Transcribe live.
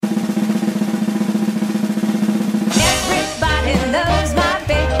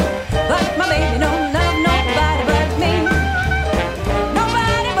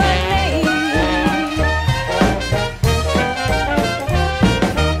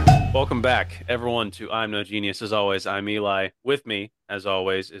Welcome back, everyone, to I'm No Genius. As always, I'm Eli. With me, as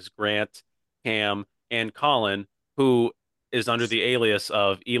always, is Grant, Cam, and Colin, who is under the alias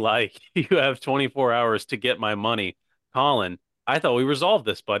of Eli. You have 24 hours to get my money. Colin, I thought we resolved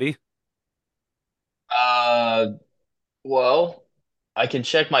this, buddy. Uh, well, I can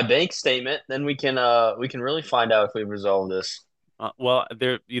check my bank statement, then we can really find out if we've resolved this. Well,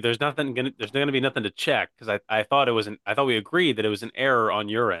 there's gonna be nothing to check because I thought I thought we agreed that it was an error on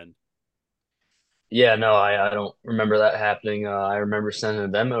your end. Yeah, no, I don't remember that happening. I remember sending a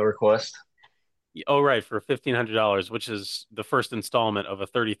demo request. Oh, right, for $1,500, which is the first installment of a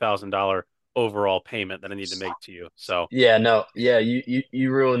 $30,000 overall payment that I need to make to you. So. Yeah, no, yeah,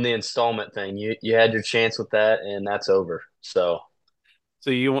 you ruined the installment thing. You had your chance with that, and that's over. So, So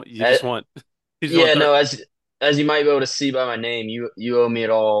you uh, just want you just want yeah, thir no, as you might be able to see by my name, you owe me it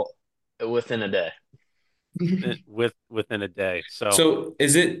all within a day. within a day. So So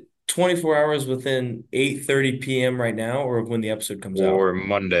is it 24 hours within 8:30 p.m. right now or when the episode comes out? Or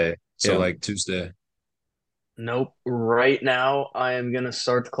Monday. So Yeah. like Tuesday. Nope. Right now, I am gonna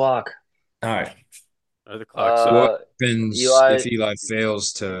start the clock. All right. or the clock. So What Uh, happens Eli, if Eli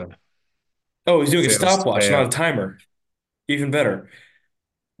Oh, he's doing a fails to stopwatch, pay not a out? timer. Even better.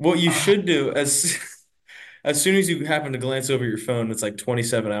 What you uh, should do as soon as you happen to glance over your phone, it's like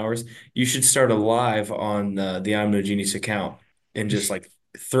 27 hours. You should start a live on the I'm No Genius account and just like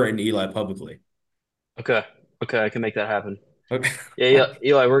threaten Eli publicly. okay, okay, I can make that happen. Okay. Yeah, yeah,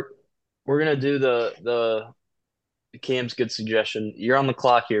 Eli, we're gonna do the Cam's good suggestion. You're on the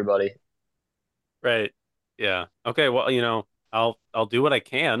clock here, buddy. right, yeah, okay. Well, I'll do what I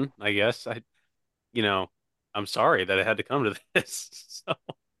can. I guess you know I'm sorry that it had to come to this. So,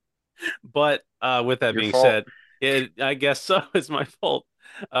 but with that Your being fault. said, I guess so. It's my fault.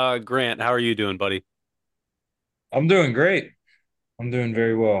 Grant, how are you doing, buddy? I'm doing great. I'm doing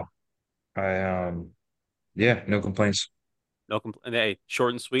very well. I yeah, no complaints. No compl Hey,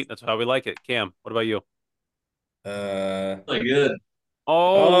 short and sweet. That's how we like it. Cam, what about you? Uh, Really good.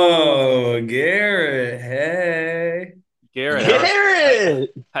 Oh, oh, Garrett. Hey. Garrett, Garrett!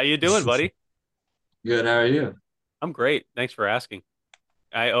 how you doing, buddy? Good. How are you? I'm great. Thanks for asking.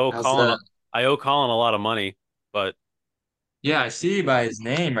 I owe How's Colin that? I owe Colin a lot of money, but Yeah, I see by his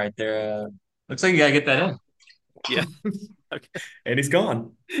name right there. Looks like you gotta get that in. yeah. Okay. And he's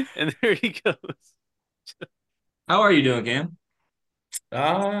gone. And there he goes. How are you doing, Cam?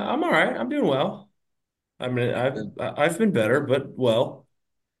 I'm all right. I'm doing well. I mean, Good. I've been better, but well.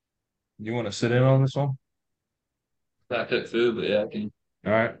 You want to sit in on this one? I cook food, but yeah, I can.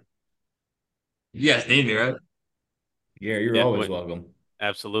 All right. You guys need me, right? Yeah, you're Yeah, always welcome.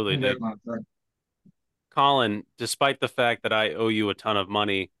 absolutely, Let me dude. make my friend. Colin, despite the fact that I owe you a ton of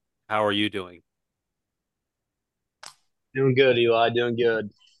money, how are you doing? Doing good, Eli. Doing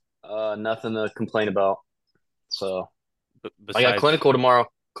good. Nothing to complain about. So I got Besides, clinical tomorrow.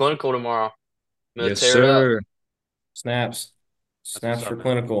 Clinical tomorrow. I'm gonna Yes, tear it up. sir. Snaps. that's what's Snaps up, for man.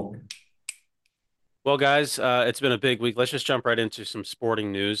 clinical. Well, guys, it's been a big week. Let's just jump right into some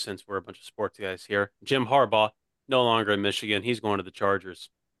sporting news since we're a bunch of sports guys here. Jim Harbaugh, no longer in Michigan. He's going to the Chargers.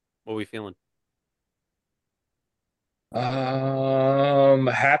 What are we feeling?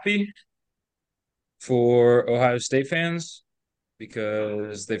 Happy for Ohio State fans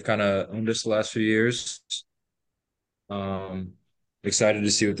because they've kind of owned us the last few years. Um, Excited to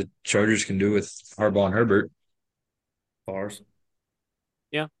see what the Chargers can do with Harbaugh and Herbert. Bars.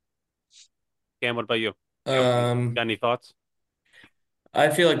 Yeah. Cam, what about you? Got Um, any thoughts? I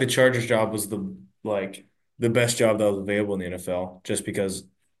feel like the Chargers job was the best job that was available in the NFL, just because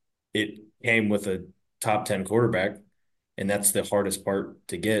it came with a top 10 quarterback, and that's the hardest part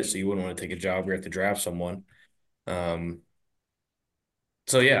to get. So you wouldn't want to take a job where you have to draft someone. Um,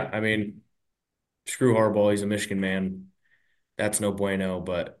 so yeah, I mean, screw Harbaugh. He's a Michigan man. That's no bueno,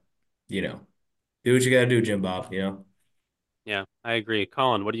 but you know, do what you got to do, Jim Bob, you know? Yeah, I agree.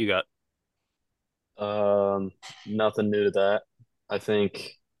 Colin, what do you got? Um, Nothing new to that. I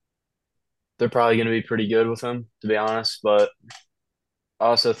think they're probably gonna be pretty good with him, to be honest. But I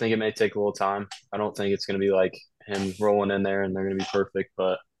also think it may take a little time. I don't think it's gonna be like him rolling in there and they're gonna be perfect.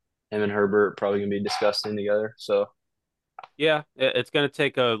 But him and Herbert probably gonna be disgusting together. So Yeah, it's going to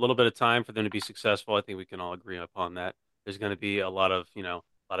take a little bit of time for them to be successful. I think we can all agree upon that. There's going to be a lot of, a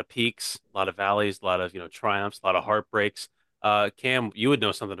lot of peaks, a lot of valleys, a lot of, triumphs, a lot of heartbreaks. Cam, you would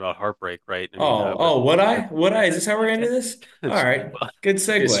know something about heartbreak, right? I mean, Would with I? Would I? Is this how we're gonna yeah, do this? All right. well, Good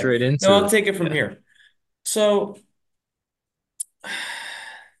Get segue. straight No, into I'll it. take it from yeah, here. So,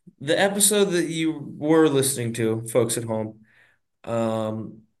 the episode that you were listening to, folks at home,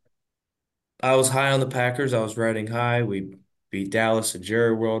 um, I was high on the Packers. I was riding high. We beat Dallas and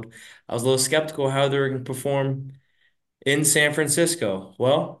Jerry World. I was a little skeptical how they were going to perform in San Francisco.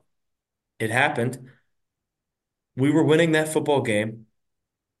 Well, it happened. We were winning that football game.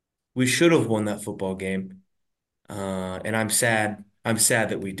 We should have won that football game. And I'm sad. I'm sad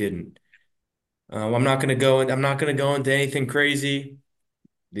that we didn't. I'm not gonna go into anything crazy.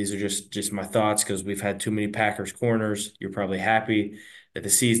 These are just my thoughts because we've had too many Packers corners. You're probably happy that the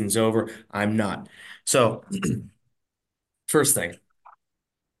season's over. I'm not. So, first thing,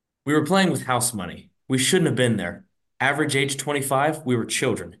 we were playing with house money. We shouldn't have been there. Average age 25, we were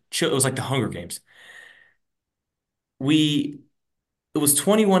children. It was like the Hunger Games. We It was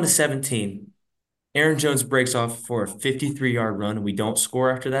 21-17. Aaron Jones breaks off for a 53-yard run, and we don't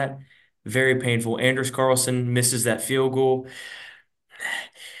score after that. Very painful. Anders Carlson misses that field goal.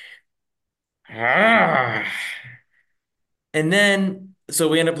 Ah. And then, so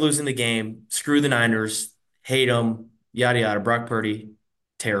we end up losing the game. Screw the Niners. Hate them. Yada, yada. Brock Purdy,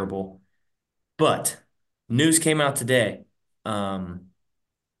 terrible. But news came out today. Um,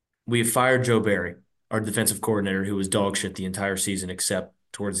 we have fired Joe Barry, our defensive coordinator, who was dog shit the entire season except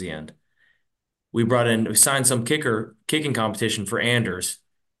towards the end. We signed some kicking competition for Anders.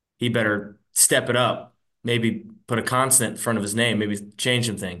 He better step it up. Maybe put a consonant in front of his name. Maybe change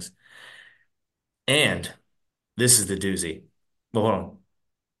some things. And this is the doozy. Well, hold on.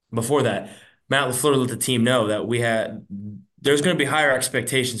 Before that, Matt LaFleur let the team know that there's going to be higher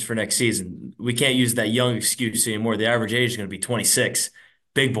expectations for next season. We can't use that young excuse anymore. The average age is going to be 26.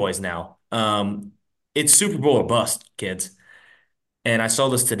 Big boys now. It's Super Bowl or bust, kids. And I saw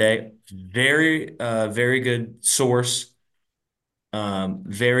this today. Very good source.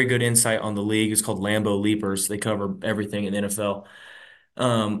 Very good insight on the league. It's called Lambeau Leapers. They cover everything in the NFL.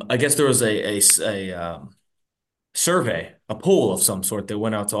 I guess there was a survey, a poll of some sort that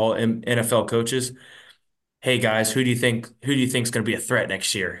went out to all NFL coaches. Hey guys, who do you think's going to be a threat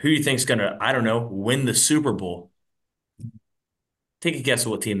next year? Who do you think's going to, I don't know, win the Super Bowl? Take a guess at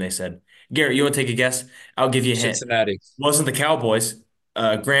what team they said. Garrett, you want to take a guess? I'll give you a hint. Cincinnati. Wasn't the Cowboys.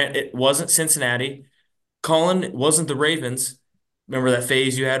 Grant, it wasn't Cincinnati. Colin, it wasn't the Ravens. Remember that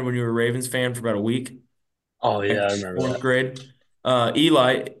phase you had when you were a Ravens fan for about a week? Oh yeah, Like I remember fourth that. grade.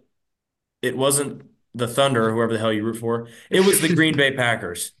 Eli, it wasn't the Thunder, or whoever the hell you root for. It was the Green Bay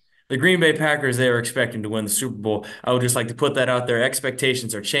Packers. The Green Bay Packers, they were expecting to win the Super Bowl. I would just like to put that out there.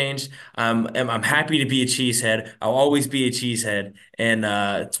 Expectations are changed. I'm happy to be a cheesehead. I'll always be a cheesehead.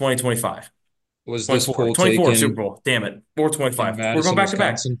 And 2025, Was this 24, poll 24 Super taken Bowl. Damn it. Or in 25. We're going Madison, back to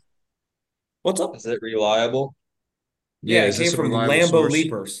back. Wisconsin? What's up? Is it reliable? Yeah, Yeah, it is came this a from reliable Lambeau source?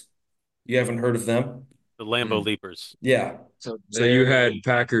 Leapers. You haven't heard of them? The Lambo Mm. Leapers. Yeah. So So you had very,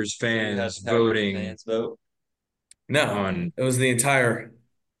 Packers so you had fans Packers voting fans vote. No, on, it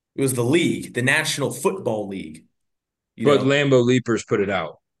was the league, the National Football League, you but know? Lambeau Leapers put it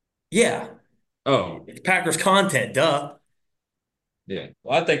out. Yeah. Oh, It's Packers content, duh. yeah.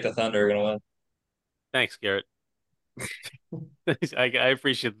 Well, I think the Thunder are gonna win. Thanks, Garrett. I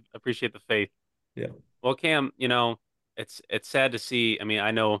appreciate the faith. Yeah. Well, Cam, it's sad to see. I mean,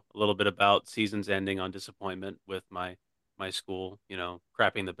 I know a little bit about seasons ending on disappointment with my school,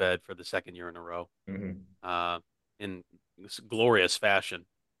 crapping the bed for the second year in a row, Mhm. uh, in this glorious fashion.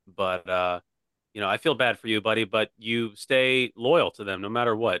 But I feel bad for you, buddy, but you stay loyal to them no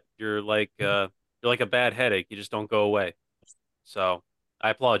matter what. You're like a bad headache. You just don't go away. So I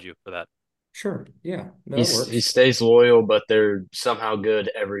applaud you for that. Sure. Yeah. No, that He works. stays loyal, but they're somehow good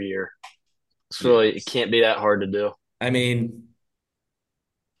every year. It's Yeah. really it can't be that hard to do. I mean,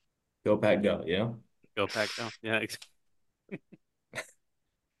 go Pack, go, you know? Go Pack, go. Yeah.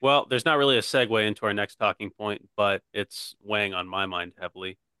 Well, there's not really a segue into our next talking point, but it's weighing on my mind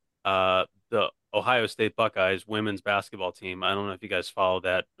heavily. The Ohio State Buckeyes women's basketball team. I don't know if you guys follow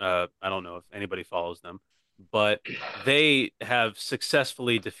that. I don't know if anybody follows them, but they have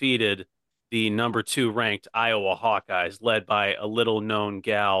successfully defeated the number two ranked Iowa Hawkeyes, led by a little known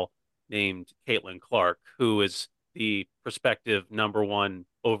gal named Caitlin Clark, who is the prospective number one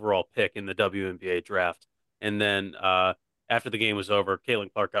overall pick in the WNBA draft. And then after the game was over,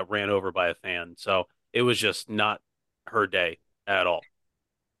 Caitlin Clark got ran over by a fan. So it was just not her day at all.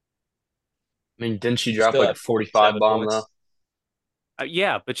 I mean, didn't she She drop still like a had 45 47 bomb though? points.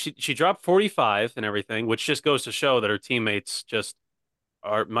 Yeah, but she dropped 45 and everything, which just goes to show that her teammates just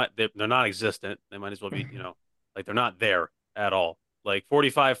they're not existent. They might as well be, like they're not there at all. Like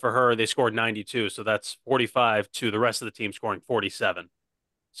 45 for her, they scored 92, so that's 45 to the rest of the team scoring 47.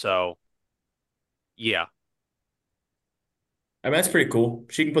 So, yeah. I mean, that's pretty cool.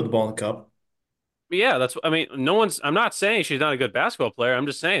 She can put the ball in the cup. But yeah, I mean, I'm not saying she's not a good basketball player. I'm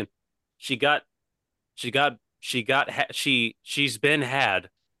just saying she got she got she's been had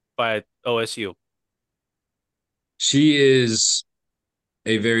by OSU. She is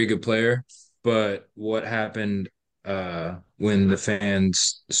a very good player, but what happened when the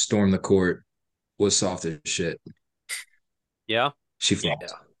fans stormed the court was soft as shit. Yeah, She Yeah.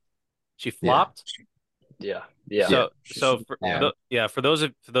 flopped. she Yeah. flopped. Yeah. Yeah. Yeah. For Yeah. yeah, for those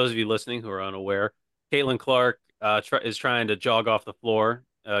of you listening who are unaware, Caitlin Clark is trying to jog off the floor,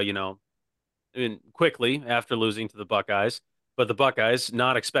 quickly after losing to the Buckeyes. But the Buckeyes,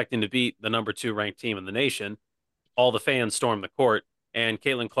 not expecting to beat the number two ranked team in the nation, all the fans stormed the court, and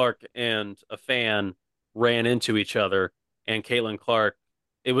Caitlin Clark and a fan ran into each other. And Caitlin Clark,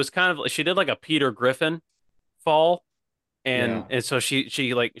 it was kind of she did like a Peter Griffin fall, and Yeah. so she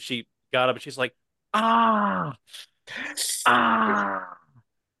got up and she's like, ah, ah,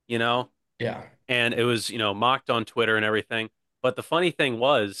 you know, Yeah. and it was mocked on Twitter and everything. But the funny thing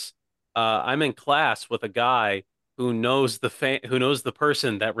was, I'm in class with a guy who knows the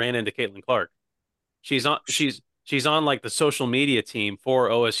person that ran into Caitlin Clark. She's on like the social media team for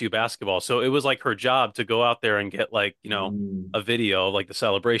OSU basketball. So it was like her job to go out there and get like, Mm. a video of like the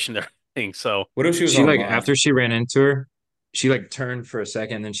celebration and everything. So What if she was She on like live? after she ran into her, she like turned for a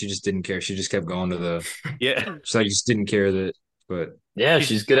second, and then she just didn't care. She just kept going to the. yeah, She like just didn't care that. But Yeah, she's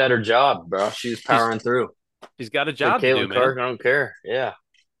she's good at her job, bro. She was she's powering through. she's got a Like job to do, Caitlin man. Clark, I don't care. Yeah.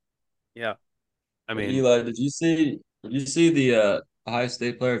 Yeah. I Hey, mean, Eli, did you see the Ohio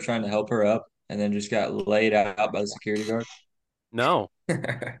State player trying to help her up and then just got laid out by the security guard? no.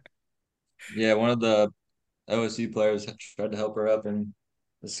 Yeah, one of the OSU players tried to help her up and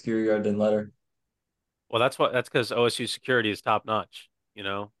the security guard didn't let her. Well, that's because OSU security is top notch. You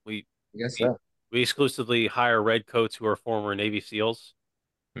know, I guess we so. we exclusively hire red coats who are former Navy SEALs.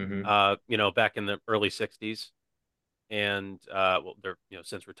 Hmm. Back in the early '60s, and well, they're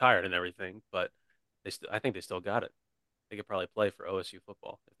since retired and everything, but I think they still got it. They could probably play for OSU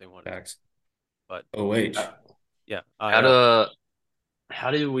football if they wanted to. Facts. But OH. yeah, How do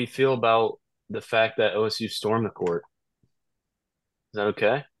how do we feel about the fact that OSU stormed the court? Is that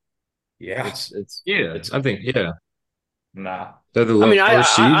okay? Yeah. yeah, It's I think yeah, Nah. they're the I mean, I, lower I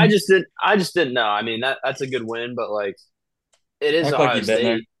seed. I just didn't know. I mean, that's a good win, but like it is Act like Ohio you've been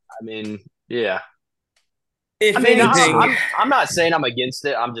there. State. I mean, yeah. I If mean, anything, I'm not saying I'm against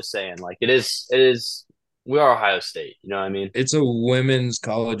it. I'm just saying like it is we are Ohio State. You know what I mean? It's a women's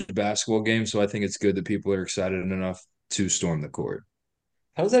college basketball game, so I think it's good that people are excited enough to storm the court.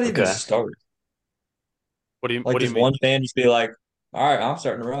 How does that even Okay. start? what Like, do you does mean? one fan just be like, "All right, I'm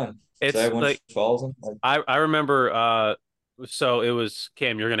starting to run," so It's everyone like just follows him? Like, I remember so it was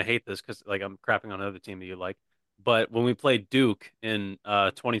Cam, you're gonna hate this because like I'm crapping on another team that you like. But when we played Duke in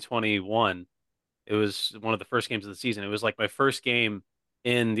 2021, it was one of the first games of the season. It was like my first game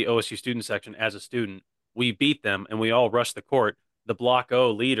in the OSU student section as a student. We beat them and we all rushed the court. The Block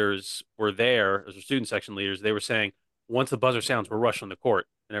O leaders were there as the student section leaders. They were saying, once the buzzer sounds, we're rushing the court.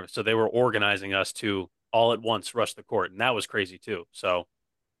 So they were organizing us to all at once rush the court. And that was crazy too. So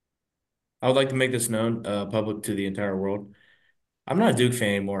I would like to make this known, public to the entire world. I'm not a Duke fan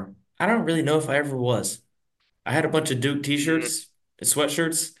anymore. I don't really know if I ever was. I had a bunch of Duke Mm. t-shirts,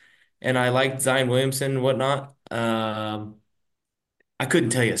 sweatshirts, and I liked Zion Williamson and whatnot. I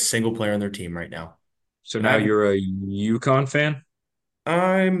couldn't tell you a single player on their team right now. So And now you're a UConn fan?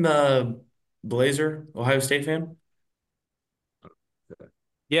 I'm a Blazer, Ohio State fan.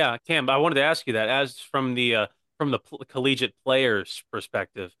 yeah, Cam, I wanted to ask you that as from the collegiate players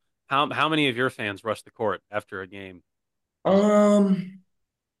perspective, how many of your fans rush the court after a game? Um,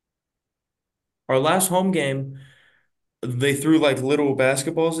 our last home game, they threw like little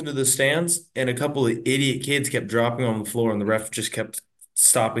basketballs into the stands, and a couple of idiot kids kept dropping on the floor, and the ref just kept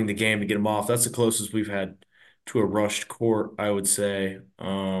stopping the game to get them off. That's the closest we've had to a rushed court, I would say.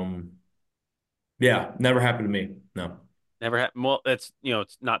 Yeah, never happened to me. No. Never happened. Well, it's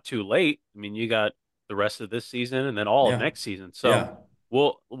not too late. I mean, you got the rest of this season and then all of Yeah. next season. So, Yeah.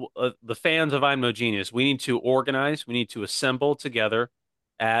 the fans of I'm No Genius, we need to organize. We need to assemble together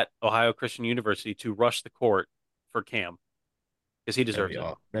at Ohio Christian University to rush the court for Cam because he deserves it.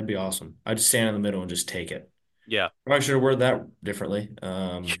 That'd be awesome. I just stand in the middle and just take it. Yeah, I should have worded that differently.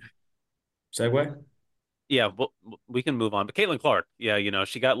 Segue? yeah. We can move on. But Caitlin Clark, yeah,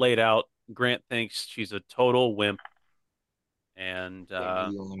 she got laid out. Grant thinks she's a total wimp, and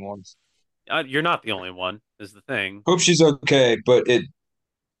Can't be the only ones. you're not the only one. Is the thing. Hope she's okay, but it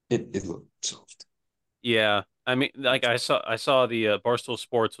looked soft. Yeah, I mean, like I saw the Barstool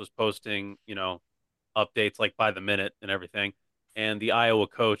Sports was posting, updates like by the minute and everything. and the Iowa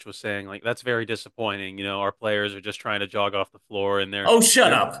coach was saying like that's very disappointing. Our players are just trying to jog off the floor, and they're Oh,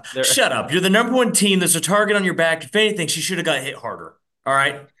 shut they're up. they're Shut up. You're the number one team. There's a target on your back. If anything, she should have got hit harder. All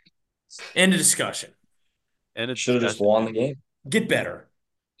right. End of discussion. end of Should have just discussion. won the game. Get better.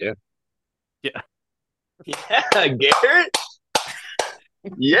 Yeah. Yeah, Yeah, Garrett.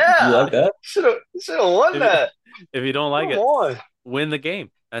 You Yeah. like that? Should have won if that. if you don't like Come it, on. win the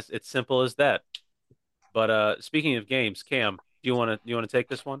game. It's simple as that. But speaking of games, Cam, do you want to take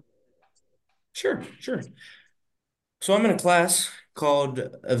this one? Sure, sure. So I'm in a class called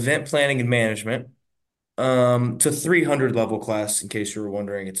Event Planning and Management. It's a 300 level class, in case you were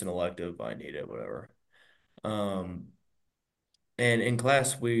wondering. It's an elective. I need it, whatever. Um, and in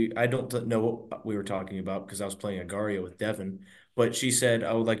class, I don't know what we were talking about because I was playing Agario with Devin, but she said,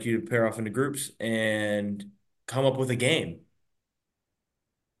 I would like you to pair off into groups and come up with a game.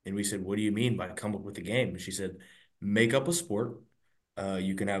 And we said, what do you mean by come up with a game? And she said, make up a sport.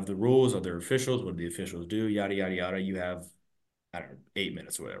 You can have the rules, other officials, what do the officials do, yada, yada, yada. You have, I don't know, 8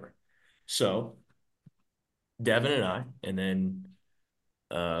 minutes or whatever. So Devin and I, and then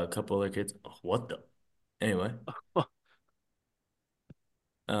a couple other kids. Oh, what the? Anyway,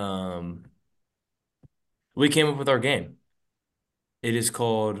 um, we came up with our game. It is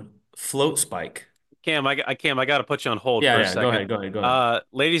called Float Spike. Cam, I got to put you on hold Yeah, for a yeah. Go second. ahead, go ahead, go ahead.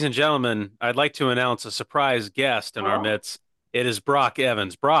 Ladies and gentlemen, I'd like to announce a surprise guest in our midst. It is Brock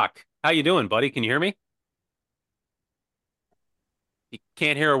Evans. Brock, how you doing, buddy? Can you hear me? You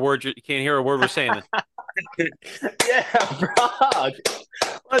can't hear a word. You can't hear a word we're saying. Yeah, Brock.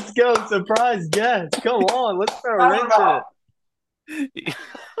 Let's go. Surprise guest. Come on. Let's throw a wrench in it.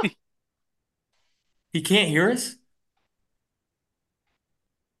 He can't hear us?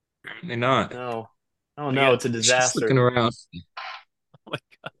 Apparently not. No. Oh I no, get. it's a Just looking disaster. around. Oh my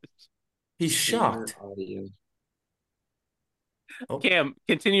God. He's Share shocked. audio. Oh, Cam,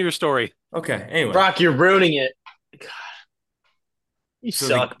 continue your story. okay. Anyway, Brock, you're ruining it. God, you so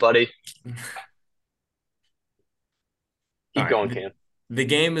suck, buddy. all Keep right, going, Cam. the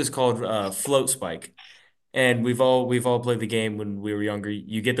game is called Float Spike, and we've all played the game when we were younger.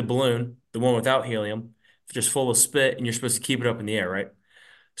 You get the balloon, the one without helium, just full of spit, and you're supposed to keep it up in the air, right?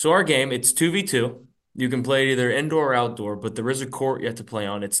 So our game, it's 2v2. You can play it either indoor or outdoor, but there is a court you have to play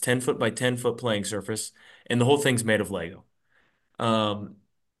on. It's 10 foot by 10 foot playing surface, and the whole thing's made of Lego. Um,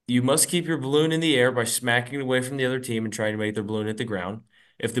 you must keep your balloon in the air by smacking it away from the other team and trying to make their balloon hit the ground.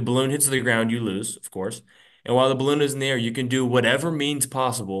 If the balloon hits the ground, you lose, of course. And while the balloon is in the air, you can do whatever means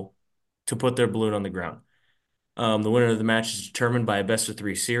possible to put their balloon on the ground. The winner of the match is determined by a best of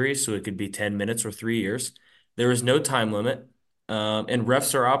three series, so it could be 10 minutes or 3 years. There is no time limit, and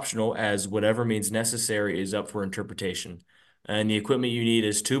refs are optional as whatever means necessary is up for interpretation. And the equipment you need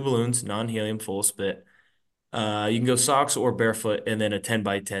is two balloons, non-helium, full of spit. You can go socks or barefoot, and then a 10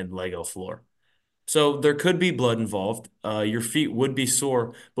 by 10 Lego floor. So there could be blood involved. Your feet would be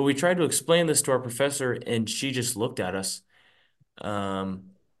sore, but we tried to explain this to our professor, and she just looked at us.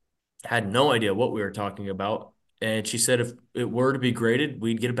 Um, had no idea what we were talking about. And she said if it were to be graded,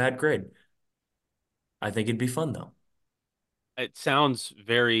 we'd get a bad grade. I think it'd be fun though. It sounds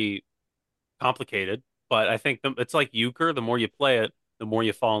very complicated, but I think it's like euchre. The more you play it, the more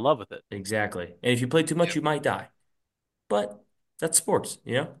you fall in love with it. Exactly. And if you play too much, Yep. you might die. But that's sports,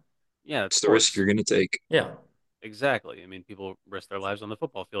 you know? Yeah, it's It's the risk sports. you're gonna take. Yeah. Exactly. I mean, people risk their lives on the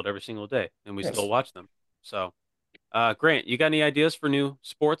football field every single day, and we still Yes. watch them. So, Grant, you got any ideas for new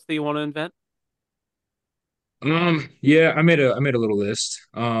sports that you want to invent? Yeah, I made a little list.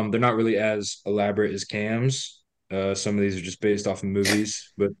 They're not really as elaborate as Cam's. Some of these are just based off of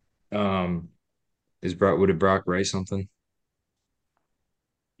movies, but um, would Brock write something?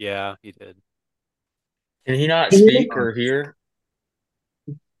 Yeah, he did. Can he not speak Um, or hear?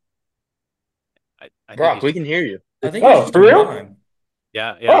 I think Brock, he's. we can hear you. I think he's Oh, just for a real? mime.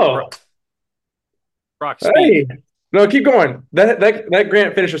 Yeah, yeah. Oh, Brock, speak. hey. No, keep going. Let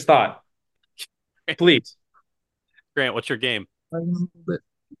Grant finish his thought, please. Grant, what's your game?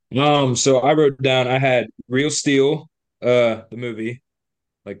 so I wrote down I had Real Steel, the movie,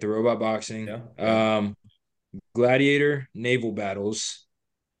 like the robot boxing, Yeah. Yeah. Gladiator, naval battles,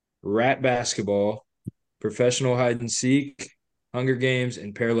 rat basketball, professional hide and seek, Hunger Games,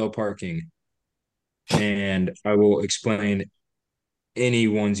 and parallel parking. And I will explain any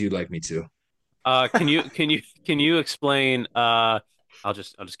ones you'd like me to. Can you explain? I'll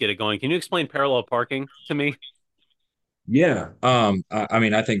just get it going. Can you explain parallel parking to me? Yeah. I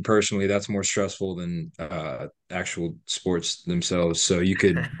mean, I think personally that's more stressful than actual sports themselves. So you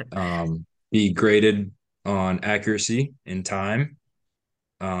could be graded on accuracy and time.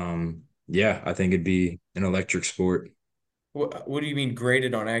 Yeah, I think it'd be an electric sport. What do you mean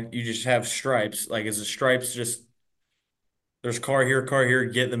graded on act? You just have stripes. Like, is the stripes just there's car here,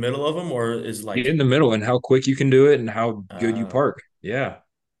 get in the middle of them, or is Get in like, the middle and how quick you can do it and how good you uh, park. Yeah.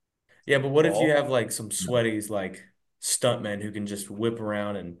 yeah, but what if you Ball. have like some sweaties like stuntmen who can just whip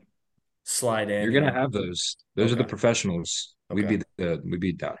around and slide You're in, gonna have those. Those are the Okay. professionals. Okay. We'd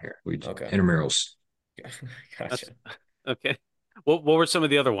be down here. We Okay. intramurals. That's Gotcha. okay. What were some of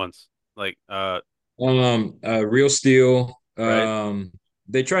the other ones? Like Real Steel. right?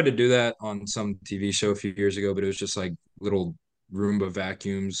 They tried to do that on some TV show a few years ago, but it was just like little Roomba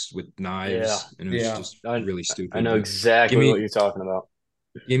vacuums with Yeah, knives, and it was Yeah. just I really I stupid. know But give exactly what me you're talking about.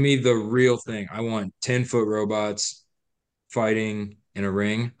 give me the real thing. I want 10-foot robots fighting in a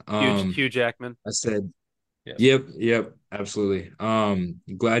ring. Hugh Jackman. I said, Yes. yep, absolutely.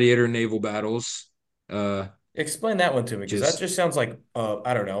 Gladiator naval battles. Uh, Explain that one to me, because that just just sounds like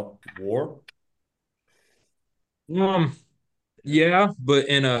I don't know, war. um, yeah, but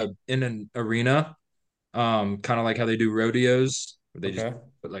in an arena, kind of like how they do rodeos, where they just Okay.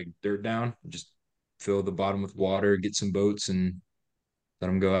 put like dirt down, just fill the bottom with water, get some boats, and let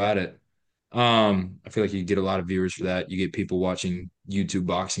them go at it. I feel like you get a lot of viewers for that. You get people watching YouTube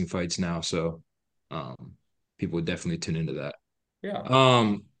boxing fights now, so um, people would definitely tune into that. Yeah.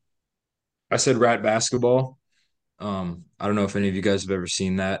 Um, I said rat basketball. I don't know if any of you guys have ever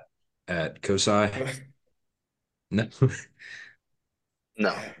seen that at COSI. No, No.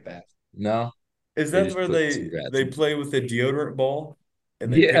 rat bas- no, Is they that just where put two rats they in. play with the deodorant ball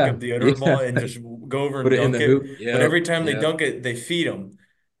and they pick Yeah, up the deodorant yeah. ball and just go over Put and it in dunk the it? hoop. But Yep, every time they yep. dunk it, they feed them.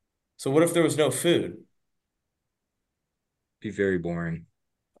 So what if there was no food? Be very boring.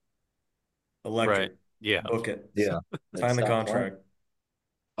 Right. Electric. Yeah. Book it. Yeah. Then Sign the stop playing. contract.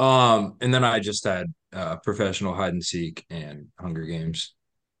 And then I just had professional hide and seek and Hunger Games.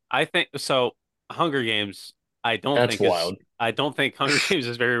 I think so. Hunger Games, That's wild. I don't think Hunger Games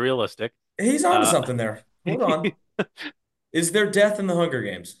is very realistic. He's on to Uh, something there. Hold on. Is there death in the Hunger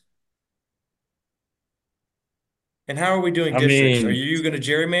Games? And how are we doing I districts? Are mean, you going to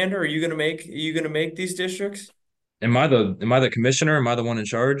gerrymander? Are you going to make these districts? am I the commissioner? Am I the one in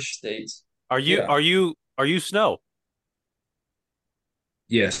charge? States. Yeah. are you Snow?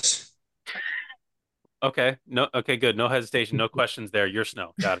 Yes. Okay. No. Okay. Good. No hesitation. No questions there. You're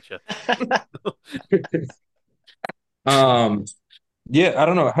Snow. Gotcha. Um, yeah, I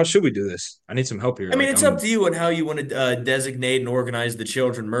don't know. How should we do this? I need some help here. I mean, Like it's up to you on how you want to designate and organize the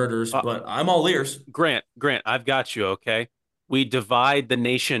children murders, Uh, but I'm all ears. Grant, I've got you. Okay. We divide the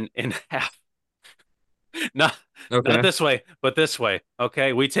nation in half. Not not okay. this way, but this way.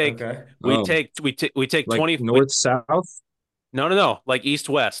 Okay. Okay. Oh, We take like 20. north, south? No. Like east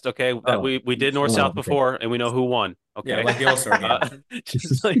west. Okay. That Oh, we did north oh, south okay. before, and we know who won. Yeah, Okay. like the All-Star game.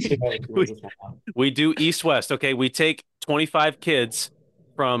 Just like we we do east west. Okay. We take 25 kids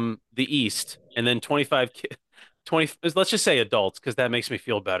from the east, and then 25 ki 20. Let's just say adults, because that makes me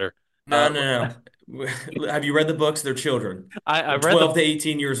feel better. No, no, no. Have you read the books? They're children. They're I've read 12 to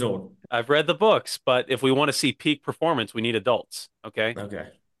 18 years old. I've read the books, but if we want to see peak performance, we need adults. Okay. Okay.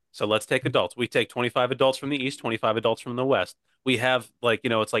 So let's take adults. We take 25 adults from the East, 25 adults from the West. We have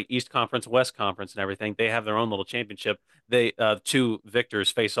it's like East Conference, West Conference and everything. They have their own little championship. They two victors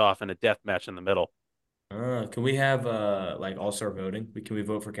face off in a death match in the middle. Can we have like all-star voting? Can we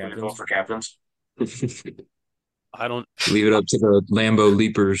vote for We vote captains? for captains. I don't Leave it up to the Lambo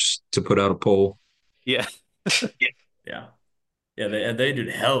leapers to put out a poll. yeah. Yeah. Yeah, they did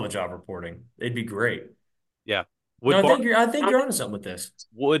a hell of a job reporting. They'd be great. Yeah. No, Would Bar I think you're onto something with this.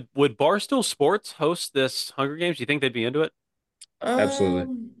 would Barstool Sports host this Hunger Games? Do you think they'd be into it? Absolutely.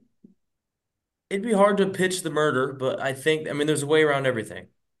 Um, it'd be hard to pitch the murder, but I mean, there's a way around everything.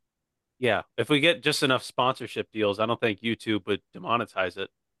 Yeah. If we get just enough sponsorship deals, I don't think YouTube would demonetize it.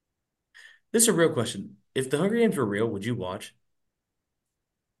 This is a real question. If the Hunger Games were real, would you watch?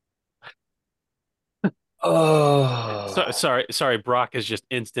 Oh, Sorry. Brock is just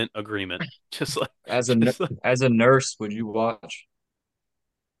instant agreement. Just like, just like As a nurse, would you watch?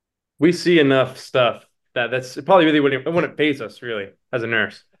 We see enough stuff that's it probably really wouldn't phase us really as a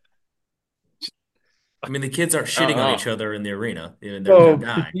nurse. I mean, the kids aren't I don't shitting on know. each other in the arena. Even they're So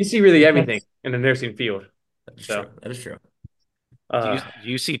dying. you see really everything in the nursing field. That is So true. That is true. do uh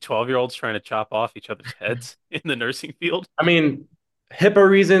you see 12-year-olds trying to chop off each other's heads in the nursing field? I mean HIPAA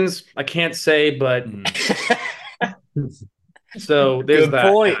reasons I can't say, but Mhm. so there's good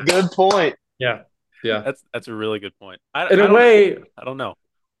that. point. Good point. Yeah. Yeah. That's a really good point. In a way, I don't know.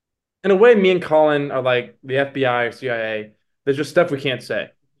 me and Colin are like the FBI or CIA. There's just stuff we can't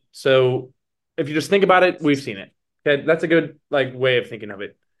say. So if you just think about it, we've seen it. Okay, that's a good like way of thinking of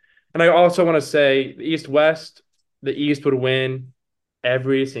it. And I also want to say the East West. the East would win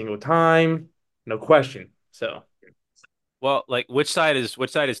every single time, no question. So Well, like which side is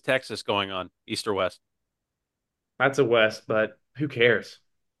Texas going on? East or West? that's a West, but who cares?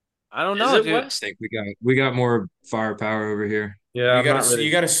 I don't Is know, it dude. I West? think we got more firepower over here. Yeah, You I'm not gotta really.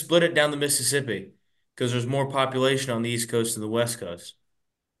 you gotta split it down the Mississippi because there's more population on the East Coast than the West Coast.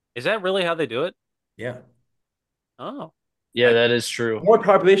 Is that really how they do it? Yeah. Oh, Yeah, I that is true. More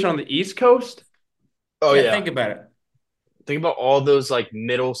population on the East Coast? Oh Yeah, yeah. think about it. Think about all those like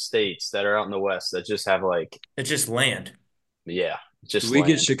middle states that are out in the West that just have like, It's just land. yeah, Do just we get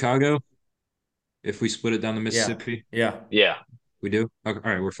land. Chicago if we split it down the Yeah. Mississippi? Yeah. Yeah, We do? Okay,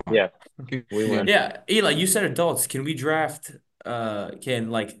 all right, we're fine. yeah, we Yeah. win. Yeah. Eli, you said adults. Can we draft can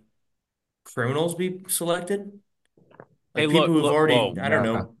like criminals be selected? Hey, Like people look, who've look, already, whoa, I don't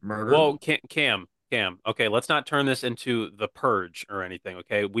Nah. know, murdered? whoa, Cam. Okay, let's not turn this into the purge or anything.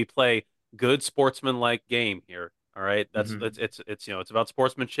 Okay, we play good sportsman-like game here. All right, that's Mm-hmm. it's it's about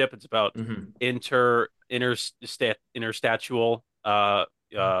sportsmanship. It's about Mm-hmm. interstatual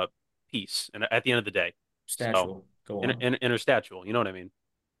peace, and at the end of the day, so Statual. Go on. interstatual. You know what I mean? Is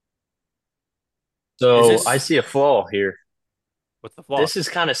So I this see a flaw here. What's the flaw? This is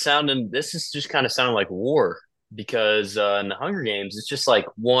just kind of sounding like war because in the Hunger Games, it's just like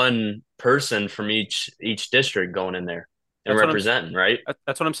one person from each district going in there and That's what I'm. representing, right?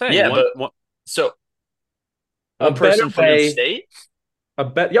 That's what I'm saying. Yeah, One, but one, so A one better person from each way, state. a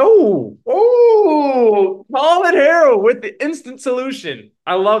bet. Yo, oh, Colin Harrell with the instant solution.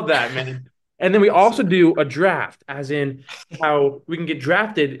 I love that, man. And then we also do a draft, as in how we can get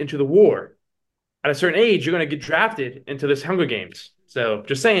drafted into the war. At a certain age, you're going to get drafted into this Hunger Games. So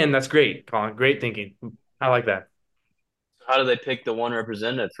just saying, that's great, Colin. Great thinking. I like that. How do they pick the one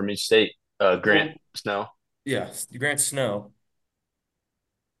representative from each state? Grant well, Snow. yeah, Grant Snow.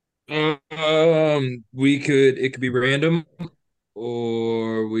 It could be random,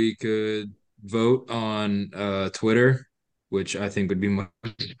 or we could vote on Twitter, which I think would be much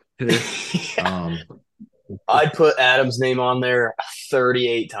better. Um, I'd put Adam's name on there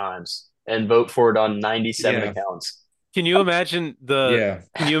 38 times and vote for it on 97 yeah, accounts. can you imagine the? yeah.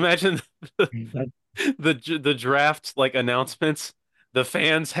 Can you imagine the draft like announcements? The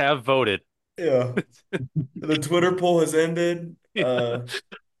fans have voted. Yeah. The Twitter poll has ended.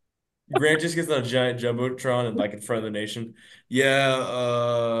 Grant just gets on a giant jumbotron and like in front of the nation.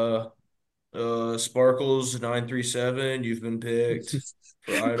 Yeah, Sparkles 937, you've been picked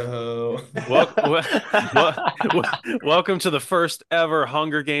for Idaho. Well, well, welcome to the first ever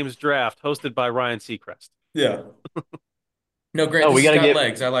Hunger Games draft hosted by Ryan Seacrest. Yeah. No, Grant, No, this has got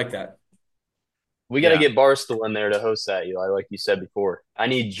legs. I like that. we got to Yeah. get Barstool in there to host that, Eli, like you said before. I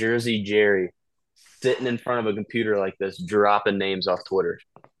need Jersey Jerry sitting in front of a computer like this, dropping names off Twitter.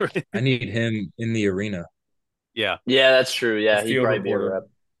 I need him in the arena. Yeah. Yeah, that's true. The Yeah, he'd field probably be a rep.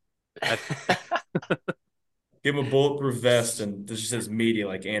 reporter. Give him a bulletproof vest and this just says media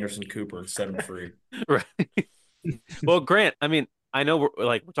like Anderson Cooper, set him free. Right. Well, Grant, I mean, I know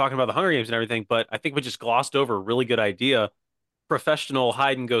we're talking about the Hunger Games and everything, but I think we just glossed over a really good idea, professional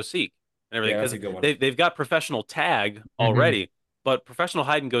hide and go seek and everything, Yeah, that's because a good one. they've got professional tag Mhm. already, but professional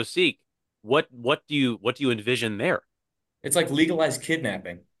hide and go seek, what do you envision there? It's like legalized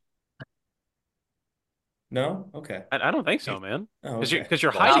kidnapping. No? Okay. I don't think so, man. Oh, Because okay.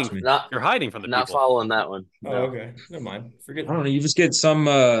 you're Lost hiding me. Not you're hiding from the not people. following that one. Oh, No. okay. Never mind. Forget I don't know. You just get some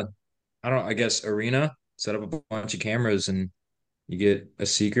I don't I guess arena, set up a bunch of cameras and you get a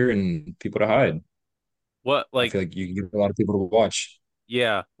seeker and people to hide. What I like feel like you can get a lot of people to watch.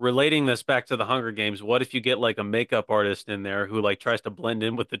 Yeah, relating this back to the Hunger Games, what if you get like a makeup artist in there who like tries to blend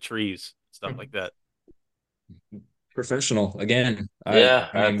in with the trees, stuff like that? Professional again. I Yeah,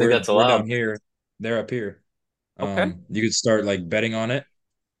 I I mean think that's we're allowed. down here, they're up here. Okay. You could start like betting on it.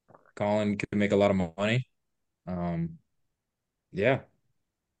 Colin could make a lot of money. Um, yeah.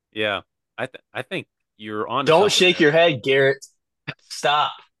 Yeah. I think you're onto Don't something shake there. your head, Garrett.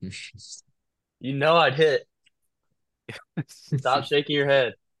 Stop. You know I'd hit. Stop shaking your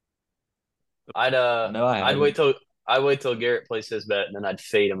head. I'd I know I I'd haven't. wait till Garrett plays his bet and then I'd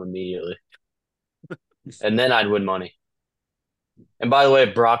fade him immediately. And then I'd win money. And by the way,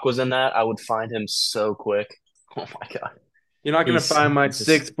 if Brock was in that, I would find him so quick. Oh my God. You're not going to find my He's just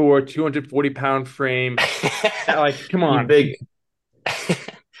 6'4", 240-pound frame. Like, come you on. big.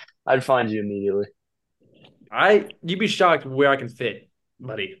 I'd find you immediately. You'd be shocked where I can fit,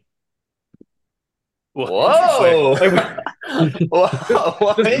 buddy. Well, Whoa. Wait.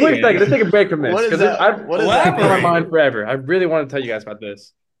 Whoa. Just a quick Wait. second. Let's take a break from this What is because that? I've What is been on my happening? mind forever. I really want to tell you guys about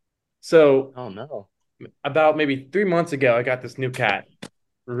this. So Oh no. about maybe 3 months ago, I got this new cat.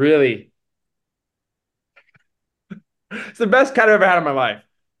 Really, It's the best cat I've ever had in my life.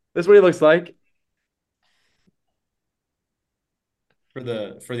 This is what he looks like. For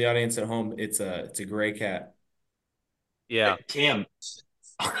the audience at home, it's a gray cat. Yeah. Cam.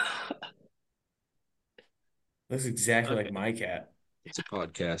 Looks exactly like Okay. my cat. It's a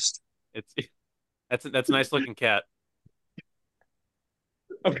podcast. It's that's a nice looking cat.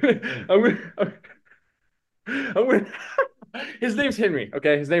 I'm gonna, I'm gonna, I'm gonna, his name's Henry.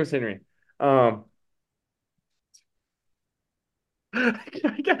 Okay, his name's Henry. Um,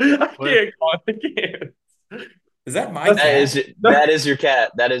 I What? can't. I can't. Is that my That's, That is cat? that, that is your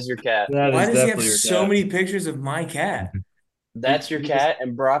cat. That is your cat. That Why is does he have definitely your so cat. many pictures of my cat? That's your he just, cat,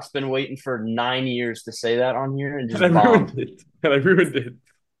 and Brock's been waiting for 9 years to say that on here and and I just bombed. ruined it. And I ruined it.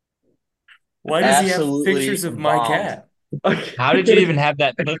 Why does he have Absolutely pictures of my bombed. cat? How did you even have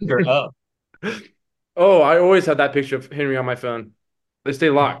that picture up? Oh, I always have that picture of Henry on my phone. They stay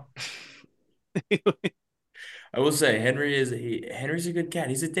locked. I will say Henry's a good cat.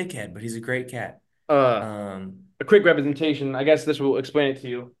 He's a dickhead, but he's a great cat. Uh, Um, a quick representation. I guess this will explain it to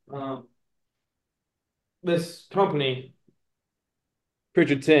you. This company,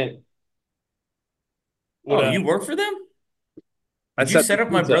 Picture Tent, would oh, you work for them? I Did you set set the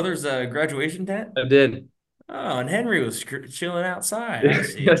up my kids up. brother's graduation tent? I did. Oh, and Henry was chilling outside. I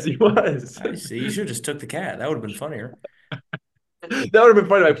see. Yes, he was. I see. You should have just took the cat. That would have been funnier. That would have been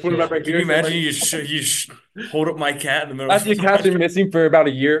funny. Like put him up right Can here. you So imagine like, you just hold up my cat in the middle of after your cat's been missing for about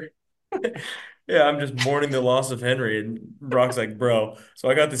a year. Yeah, I'm just mourning the loss of Henry, and Brock's like, bro, so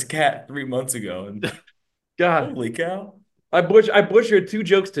I got this cat 3 months ago, and God, holy cow. I butchered two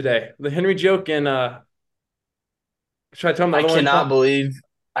jokes today. The Henry joke and should I tell him the I other one? cannot believe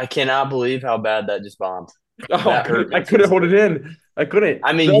I cannot believe how bad that just bombed. Oh, That hurt I me couldn't hold physically. it in. I couldn't.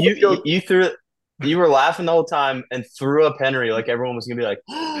 I The mean, other you joke. you threw it. You were laughing the whole time and threw up Henry like everyone was gonna be like,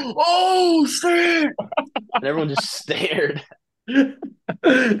 "Oh shit!" and everyone just stared.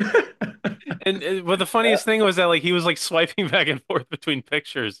 And but the funniest thing was that like he was like swiping back and forth between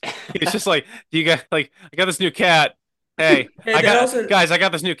pictures. He was just like, "Do you got like I got this new cat? Hey, I And got guys, I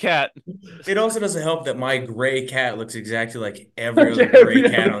got this new cat." it also doesn't help that my gray cat looks exactly like every other Okay, gray we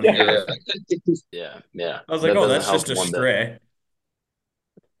cat have on the that. earth. Yeah, yeah, I was like, that oh, doesn't that's help just a one bit. stray.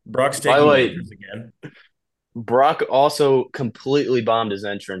 Brock's By the taking way, pictures again. Brock also completely bombed his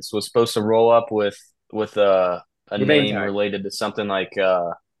entrance. Was supposed to roll up with a The name name tag. related to something like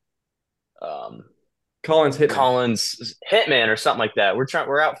um Collins Hitman. Collins Hitman or something like that.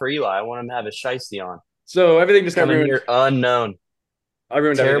 We're out for Eli. I want him to have a shiesty on. So everything just got Coming ruined. here unknown. I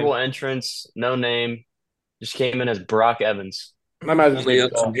ruined Terrible everything. entrance, no name. Just came in as Brock Evans. My might as well just Only leave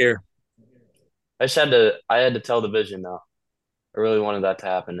up it from all. here. I had to tell the vision though. I really wanted that to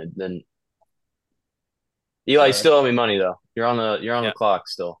happen. And then Eli, you All right. still owe me money though. You're on the Yeah, clock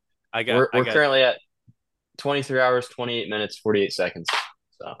still. I We're got you. currently at 23 hours, 28 minutes, 48 seconds.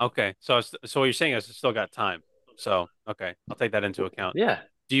 So Okay, so what you're saying is I still got time. So okay, I'll take that into account. yeah,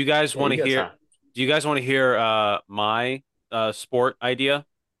 Do you guys yeah, want you to got hear? time. Do you guys want to hear my sport idea?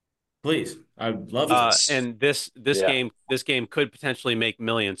 Please, I'd love to. And Yeah. this game could potentially make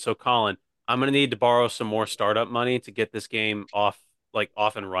millions. So Colin, I'm gonna need to borrow some more startup money to get this game off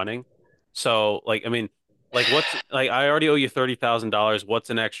and running. So like I mean, like what's like I already owe you $30,000. What's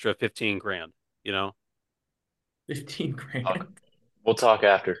an extra 15 grand? You know? 15 Talk- grand. We'll talk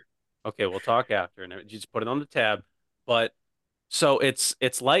after. Okay, we'll talk after, and you just put it on the tab. But so it's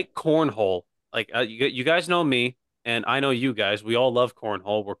like cornhole. Like you guys know me, and I know you guys. We all love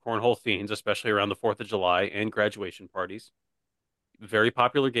cornhole. We're cornhole fiends, especially around the 4th of July and graduation parties. Very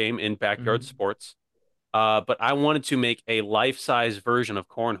popular game in backyard Mhm. sports. But I wanted to make a life-size version of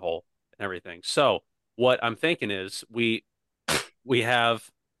cornhole and everything. So what I'm thinking is we have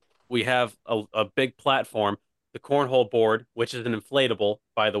a big platform, the cornhole board, which is an inflatable,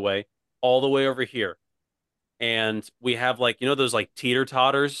 by the way, all the way over here. And we have like, you know, those like teeter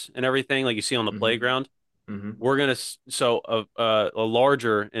totters and everything like you see on the Mhm. playground. Mhm. We're gonna so a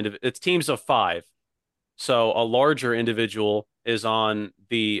larger it's teams of five. So a larger individual is on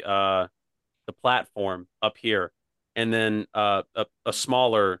the platform up here, and then a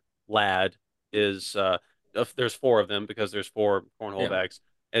smaller lad is if there's four of them because there's four cornhole Yeah. bags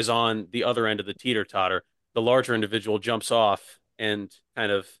is on the other end of the teeter totter. The larger individual jumps off and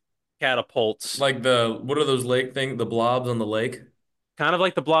kind of catapults, Like what are those lake thing? The blobs on the lake? kind of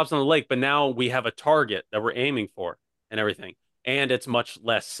like the blobs on the lake, but now we have a target that we're aiming for and everything, and it's much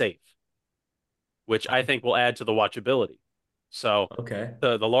less safe, which I think will add to the watchability. So Okay.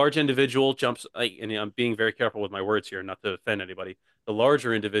 the large individual jumps, and I'm being very careful with my words here, not to offend anybody. The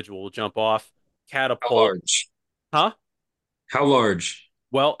larger individual will jump off, How catapult, large? huh? How large?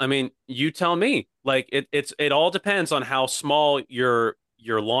 Well, I mean, you tell me. Like it all depends on how small your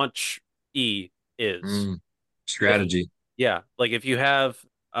launch E is. Mm, If strategy. Yeah, like if you have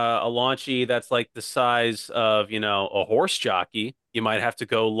a launch E that's like the size of, a horse jockey, you might have to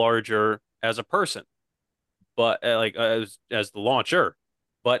go larger as a person, but like as the launcher.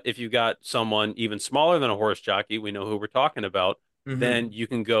 But if you got someone even smaller than a horse jockey, we know who we're talking about, then Hmm. you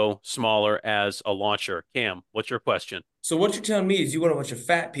can go smaller as a launcher. Cam, what's your question? So what you're telling me is you want a bunch of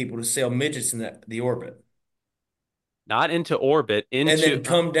fat people to sail midgets in the orbit Not into orbit, and into then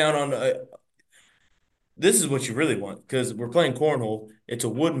come down on this is what you really want because we're playing cornhole. It's a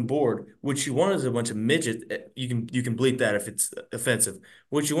wooden board. What you want is a bunch of midget. You can bleep that if it's offensive.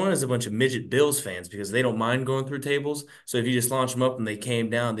 What you want is a bunch of midget Bills fans because they don't mind going through tables. So if you just launch them up and they came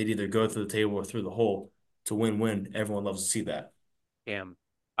down, they'd either go through the table or through the hole. It's a win-win. Everyone loves to see that. Cam.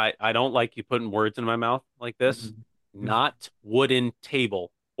 I don't like you putting words in my mouth like this. Mhm. Not wooden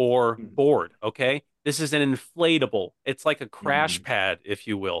table or Mhm. board, okay? This is an inflatable. It's like a crash Mhm. pad, if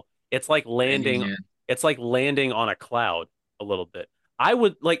you will. It's like Thank landing you. it's like landing on a cloud a little bit. I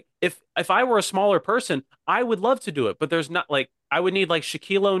would like if I were a smaller person, I would love to do it, but there's not like I would need like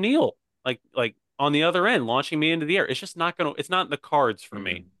Shaquille O'Neal like on the other end launching me into the air. It's not in the cards for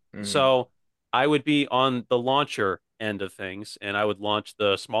me. Mhm. Mhm. So I would be on the launcher end of things, and I would launch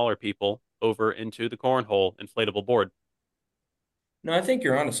the smaller people over into the cornhole inflatable board. No, I think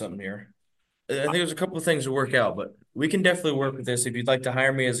you're onto something here. I think there's a couple of things to work out, but we can definitely work with this. If you'd like to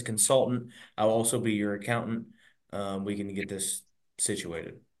hire me as a consultant, I'll also be your accountant. We can get this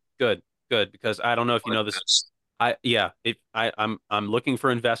situated. Good, good, because I don't know if you know this. I Yeah, if I'm looking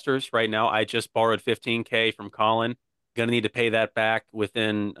for investors right now. I just borrowed 15K from Colin. Gonna need to pay that back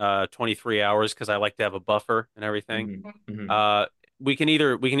within 23 hours because I like to have a buffer and everything. Hmm. Hmm. Uh, we can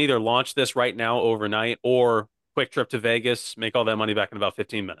either launch this right now overnight or quick trip to Vegas, make all that money back in about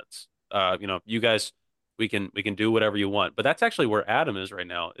 15 minutes. You guys, we can do whatever you want. But that's actually where Adam is right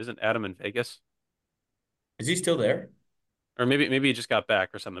now. Isn't Adam in Vegas? Is he still there? Or maybe he just got back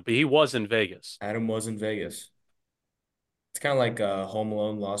or something. But he was in Vegas. Adam was in Vegas. It's kind of like Home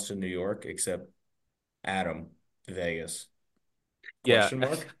Alone Lost in New York, except Adam Vegas. Yeah, Question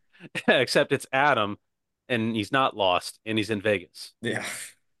mark? except it's Adam, and he's not lost, and he's in Vegas. Yeah.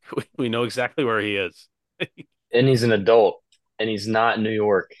 We know exactly where he is. And he's an adult, and he's not in New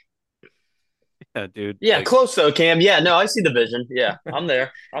York. Yeah, dude. Yeah, Like, close though, Cam. Yeah, no, I see the vision. Yeah, I'm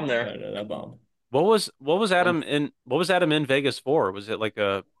there. I'm there. No, no, that bomb. I'm What was Adam in Vegas for? Was it like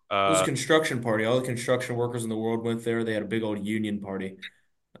a It was a construction party. All the construction workers in the world went there. They had a big old union party.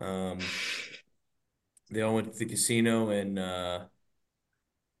 Um, they all went to the casino and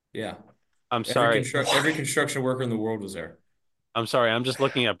yeah, I'm sorry. every construction worker in the world was there. I'm sorry. I'm just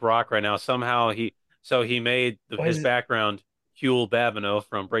looking at Brock right now. Somehow he made what his is it? background Huel Babineau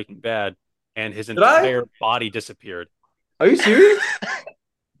from Breaking Bad, and his Did I? entire body disappeared. Are you serious?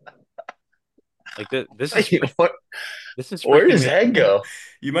 Like this is Wait, what? this is Where freaking does me. head go?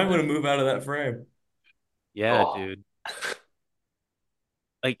 You might want to move out of that frame. Yeah, Oh, dude.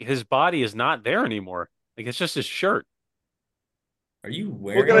 Like his body is not there anymore. Like it's just his shirt. Are you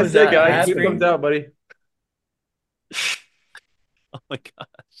What wearing can how I is say, that guys? It widescreen? comes happening? out, buddy. Oh my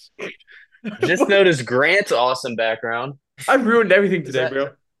gosh. Just noticed Grant's awesome background. I've ruined everything Is today, that bro.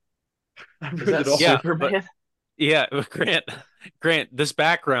 I've is ruined that it all. Yeah, but Superman? yeah, Grant, this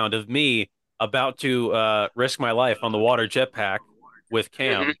background of me about to risk my life on the water jetpack with Hmm.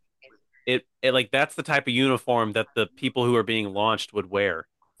 Cam, it like that's the type of uniform that the people who are being launched would wear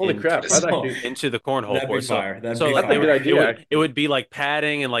Holy crap. into That's Oh, actually into the cornhole that'd be board. So fire. That'd so be like that's a good fire. it idea, would it actually. would be like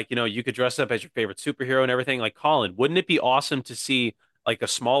padding and like you could dress up as your favorite superhero and everything. Like Colin, wouldn't it be awesome to see like a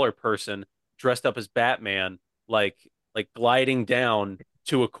smaller person dressed up as Batman, like gliding down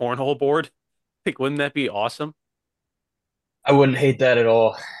to a cornhole board? Like, wouldn't that be awesome? I wouldn't hate that at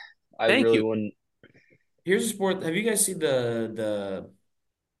all. I Thank really you. wouldn't. Here's a sport. Have you guys seen the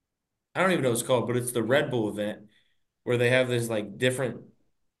I don't even know what it's called, but it's the Red Bull event where they have this like different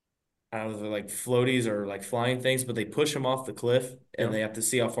I don't know, they're like floaties or like flying things, but they push them off the cliff and Yep. they have to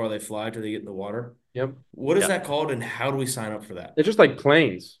see how far they fly till they get in the water. Yep. What is Yeah. that called and how do we sign up for that? It's just like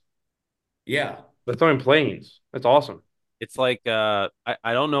planes. Yeah. They're throwing planes. That's awesome. It's like I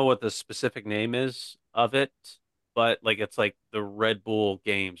don't know what the specific name is of it, but like it's like the Red Bull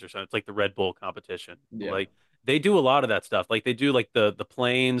Games or something. It's like the Red Bull competition. Yeah. Like they do a lot of that stuff. Like they do like the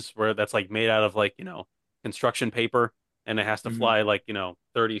planes where that's like made out of like, construction paper and it has to Hmm. fly like,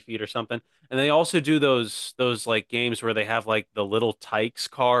 30 feet or something. And they also do those like games where they have like the little Tykes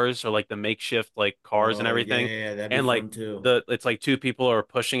cars or like the makeshift like cars and Oh, yeah, everything. yeah, yeah. That'd be And like fun too. it's like two people are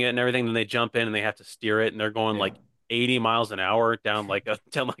pushing it and everything, then they jump in and they have to steer it and they're going Yeah. like 80 miles an hour down like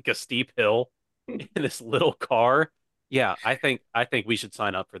a steep hill. in this little car. Yeah, I think we should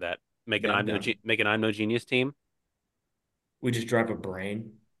sign up for that. Yeah, I'm down. Make an I'm no genius team. We just drive a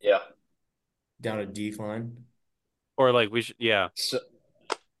brain Yeah. down a decline. Or like we should, yeah.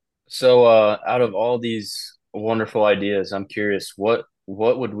 So, out of all these wonderful ideas, I'm curious, what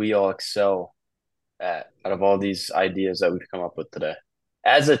would we all excel at out of all these ideas that we've come up with today?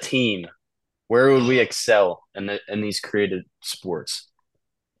 As a team, where would we excel in these creative sports?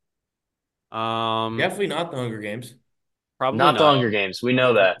 Um, Definitely not the Hunger Games. Probably Not the not. Hunger Games. We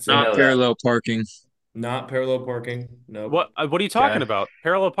know No, that. We Not know that. parallel parking. not parallel parking. Nope. What are you talking Okay. about?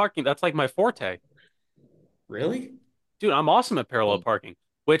 Parallel parking, that's like my forte. Really? Dude, I'm awesome at parallel parking,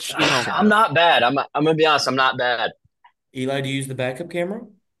 which, I'm not bad. I'm gonna be honest. I'm not bad. Eli, do you use the backup camera?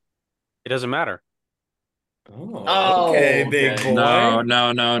 it doesn't matter. Oh, okay, Oh, big okay. No, boy.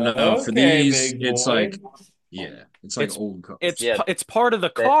 no, no, no. For Okay, these, big it's boy. like, yeah, it's like It's old cars. Yeah. it's part of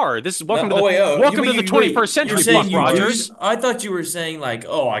the That, car. This is No, oh wait, welcome to the 21st you're century, saying Buck you Rogers. use. I thought you were saying like,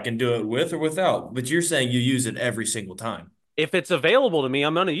 oh, I can do it with or without, but you're saying you use it every single time. If it's available to me,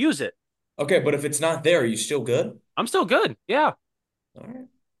 I'm gonna use it. Okay, but if it's not there, are you still good? I'm still good. Yeah. All right,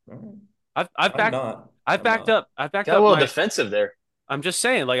 all right. I've I'm backed not. I've I'm backed not. up I've backed got a up little my defensive there. I'm just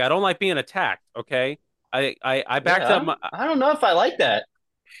saying, like I don't like being attacked, okay? I backed up Yeah, my I don't know if I like that.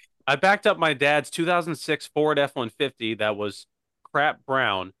 I backed up my dad's 2006 Ford F-150 that was crap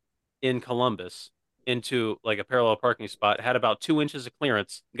brown in Columbus into like a parallel parking spot. It had about 2 inches of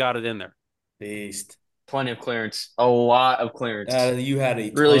clearance. Got it in there. Beast. Plenty of clearance. A lot of clearance. You had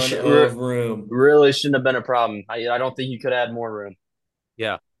a Really ton should. of room. Really shouldn't have been a problem. I don't think you could add more room.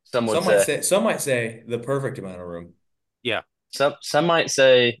 Yeah, Some would say. Some might say the perfect amount of room. yeah, Some might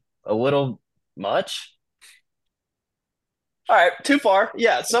say a little much. All right, too far.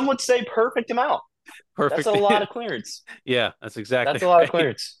 Yeah, some would say perfect amount. That's a perfect. lot of clearance. Yeah, that's exactly That's a lot of right.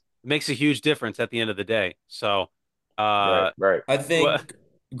 clearance. Makes a huge difference at the end of the day. So, Right, uh, right. I what? think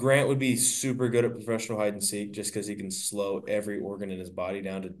Grant would be super good at professional hide and seek just because he can slow every organ in his body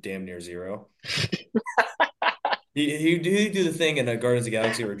down to damn near zero. He'd do the thing in Guardians of the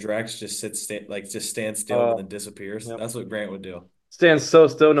Galaxy where Drax just just stands still and then disappears. Yep. That's what Grant would do. Stands so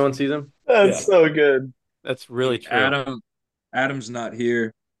still, no one sees him. Yeah. That's so good. That's really true. Adam's not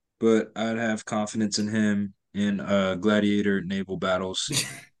here, but I'd have confidence in him in gladiator naval battles.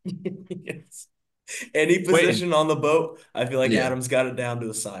 Yes. Any Wait, position on the boat, I feel like Yeah, Adam's got it down to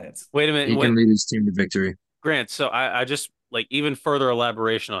a science. wait a minute. he can lead his team to victory. Grant, so I just like even further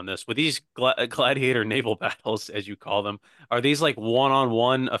elaboration on this with these gladiator naval battles, as you call them, are these like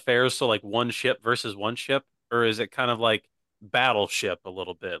one-on-one affairs? So like one ship versus one ship, or is it kind of like battleship a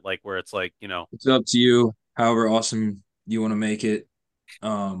little bit, like where it's like, It's up to you, however awesome you want to make it.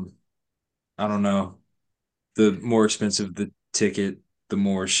 Um, I don't know. The more expensive the ticket, the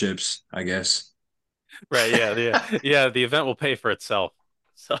more ships, I guess. right? Yeah, yeah. The event will pay for itself.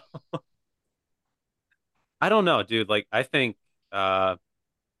 So I don't know, dude. Like I think, uh,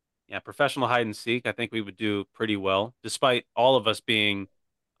 yeah, professional hide and seek. I think we would do pretty well, despite all of us being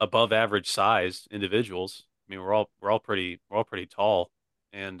above average sized individuals. I mean, we're all pretty tall,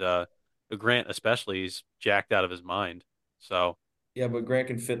 and Grant especially is jacked out of his mind. So Yeah, but Grant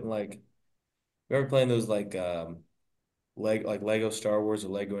can fit in remember playing those Lego Star Wars or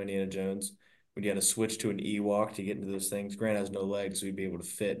Lego Indiana Jones when you had to switch to an Ewok to get into those things. Grant has no legs, so he'd be able to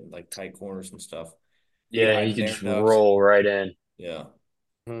fit in like tight corners and stuff. He could Yeah, hide you in could air just ducts. roll right in. Yeah.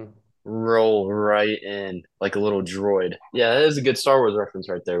 Hmm. Roll right in like a little droid. Yeah, that is a good Star Wars reference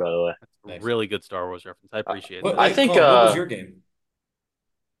right there, by the way. Thanks. really good Star Wars reference. I appreciate Wait, that. I wait, think Colin, what was your game?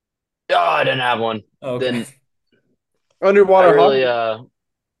 oh, I didn't have one. Oh, okay. Then I Underwater really hockey.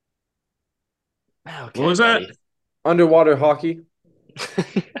 What okay, was that? buddy. Underwater hockey.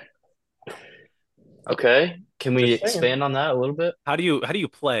 Okay. Can we Just saying. expand on that a little bit? How do you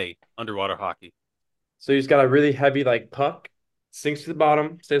play underwater hockey? So you just got a really heavy like puck, sinks to the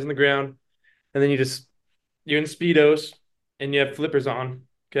bottom, stays on the ground, and then you're in speedos and you have flippers on.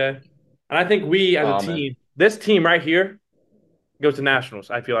 Okay. And I think we as a Oh man. team, this team right here, goes to nationals.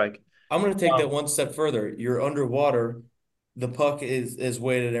 I feel like. I'm gonna take that Um, one step further. You're underwater, the puck is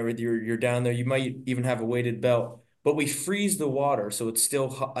weighted and everything. You're down there. You might even have a weighted belt, but we freeze the water, so it's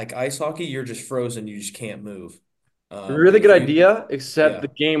still like ice hockey. You're just frozen. You just can't move. really good If you, idea, except yeah. the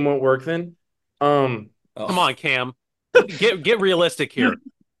game won't work then. Come Oh, on, Cam. Get realistic here.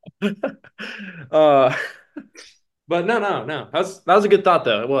 uh, but no. That was a good thought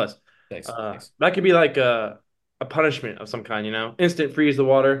though. It was. thanks, thanks. That could be like a punishment of some kind, instant freeze the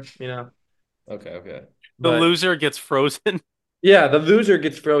water. Okay, okay. The But loser gets frozen. Yeah, the loser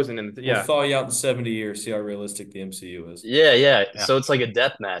gets frozen, and We'll yeah, thaw you out in 70 years, see how realistic the MCU is. Yeah, yeah. Yeah. So it's like a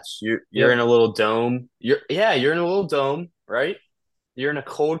death match. You're in yep, a little dome. You're in a little dome, right? You're in a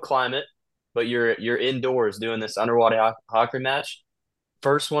cold climate, but you're indoors doing this underwater hockey match.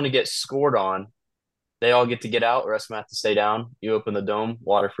 First one to get scored on, they all get to get out. The rest of them have to stay down. You open the dome,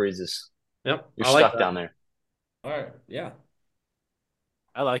 water freezes. yep. You're I like stuck that. down there. All right, yeah.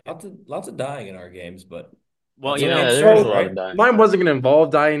 I like it. Lots of dying in our games, but Well, that's you our know, game Yeah, there is a spirit, So lot of right? dying. mine wasn't gonna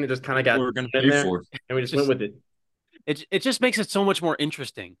involve dying; it just kind of People got are gonna in pay there, for it. and we it just went just with it. it just makes it so much more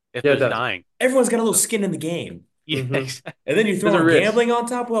interesting if Yeah, it there's does. dying. Everyone's got a little So, skin in the game. yeah, Mm-hmm. exactly. And then you There's throw a on risk. gambling on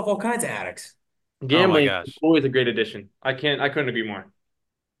top, we'll have all kinds of addicts. Oh my Gambling is gosh. always a great addition. I couldn't agree more.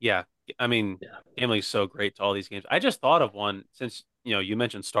 Yeah. I mean, Yeah. gambling's so great to all these games. I just thought of one since, you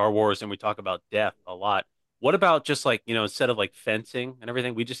mentioned Star Wars and we talk about death a lot. What about just like, instead of like fencing and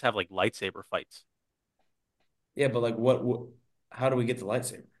everything, we just have like lightsaber fights? Yeah, but like what how do we get the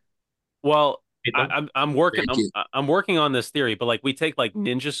lightsaber? Well, Hate I, them. I'm working Thank I'm you. I'm working on this theory, but like we take like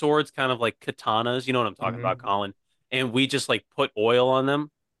ninja swords, kind of like katanas, you know what I'm talking about, Mm-hmm. Colin, and we just like put oil on them.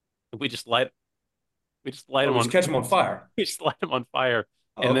 And we just light Oh, them we just on catch them on fire. we just light them on fire,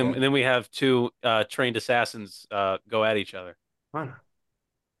 Oh, and then okay. and then we have two trained assassins go at each other. Why not?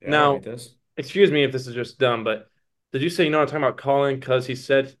 Yeah, I don't Now, hate this. excuse me if this is just dumb, but did you say you know what I'm talking about Colin? Because he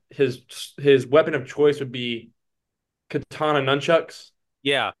said his weapon of choice would be katana nunchucks.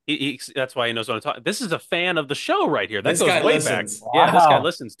 Yeah, that's why he knows what I'm talking. This is a fan of the show right here. That This goes guy way back. listens. Yeah, this guy Wow.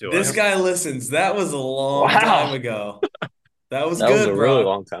 listens to This us. Yep. guy listens. That was a long time Wow. ago. That was That was a good, really bro.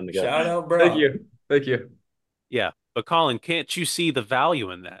 long time ago. Shout out, Thank bro. you. Thank you. Yeah, but Colin, can't you see the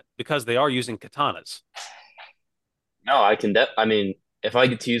value in that? Because they are using katanas. No, I mean, if I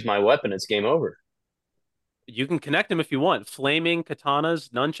get to use my weapon, it's game over. You can connect them if you want. Flaming katanas,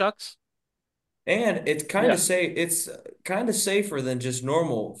 nunchucks. And Yeah. it's kind of safer than just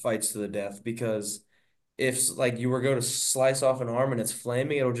normal fights to the death because if like you were going to slice off an arm and it's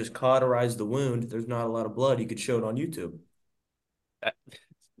flaming, it'll just cauterize the wound. There's not a lot of blood. You could show it on YouTube. That-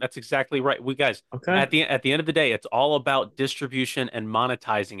 That's exactly right. We guys, Okay. at the end of the day, it's all about distribution and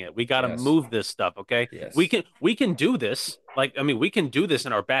monetizing it. We got to Yes. move this stuff, okay? We Yes. can we can do this. Like, I mean, we can do this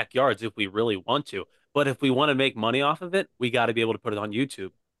in our backyards if we really want to. But if we want to make money off of it, we got to be able to put it on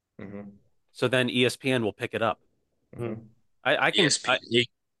YouTube. Mm-hmm. So then ESPN will pick it up. Mm-hmm. I can, ESPN.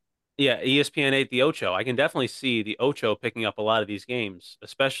 yeah, ESPN 8 the Ocho. I can definitely see the Ocho picking up a lot of these games,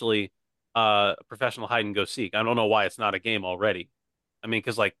 especially professional hide and go seek. I don't know why it's not a game already. I mean,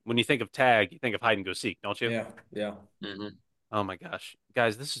 because like when you think of tag, you think of hide and go seek, don't you? Yeah. Yeah. Mhm. Oh my gosh,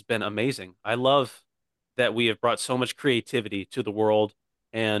 guys, this has been amazing. I love that we have brought so much creativity to the world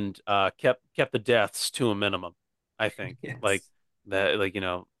and kept the deaths to a minimum. I think like Yes. that, like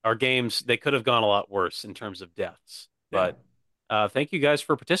our games they could have gone a lot worse in terms of deaths, Yeah. but thank you guys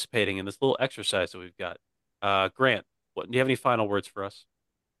for participating in this little exercise that we've got. Grant, do you have any final words for us?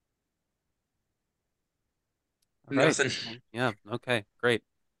 All right. Nothing. Yeah. Okay. Great.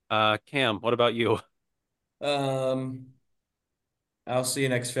 Cam, what about you? Um, I'll see you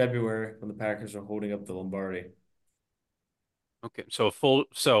next February when the Packers are holding up the Lombardi. Okay. So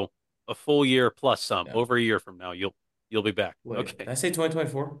a full year plus some, Yeah. over a year from now, you'll be back. Wait, did Okay. I say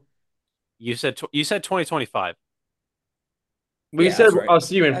 2024? You said 2025. We Yeah, said that's right. I'll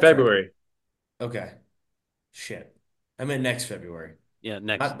see you in That's right. February. Okay. Shit. I meant next February. Yeah.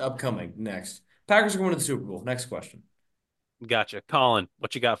 Next. Not upcoming. Next. Packers are going to the Super Bowl. Next question. Gotcha. Colin,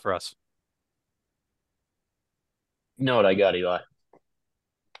 what you got for us? You know what I got, Eli.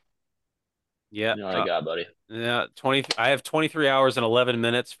 Yeah. You know what I got, buddy. Yeah. 20. I have 23 hours and 11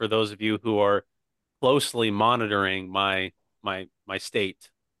 minutes for those of you who are closely monitoring my state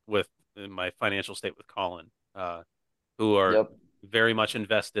with my financial state with Colin, who are Yep. very much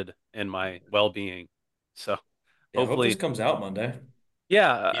invested in my well-being. So Yeah, I hope this hopefully, comes out Monday.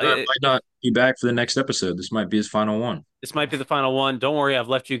 yeah, Eli might not be back for the next episode. This might be his final one. this might be the final one. Don't worry, I've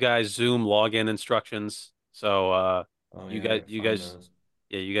left you guys Zoom login instructions. So Oh, you yeah, I guys, gotta you find guys, those.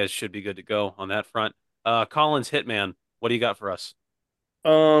 yeah, you guys should be good to go on that front. Colin's Hitman, what do you got for us?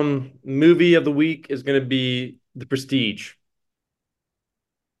 Movie of the week is gonna be The Prestige.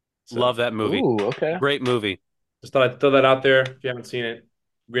 So Love that movie. Ooh, okay. Great movie. just thought I'd throw that out there. If you haven't seen it,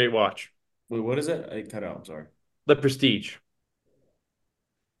 great watch. Wait, what is it? I cut out. I'm sorry. The Prestige.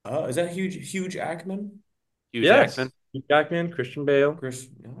 Is that Huge Ackman? Hugh Yes. Jackman. Hugh Jackman, Christian Bale. Chris?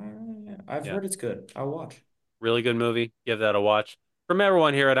 I've Yeah, heard it's good. I'll watch. really good movie. Give that a watch. From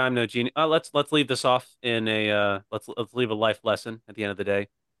everyone here at I'm No Genius, let's leave this off in a let's leave a life lesson at the end of the day.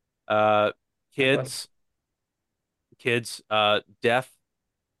 Uh, Likewise. kids, death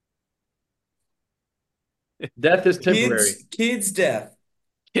Death is temporary. Kids death.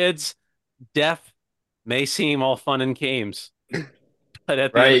 Kids, death may seem all fun and games,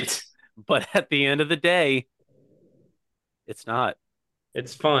 but Right. at the end of the day, it's not.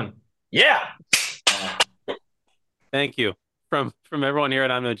 It's fun. Yeah. Thank you. From everyone here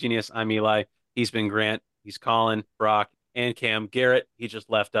at I'm No Genius, I'm Eli. He's been Grant. He's Colin, Brock, and Cam. Garrett, he just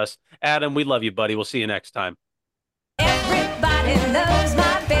left us. Adam, we love you, buddy. We'll see you next time. Everybody loves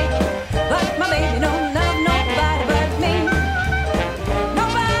my baby, but my baby knows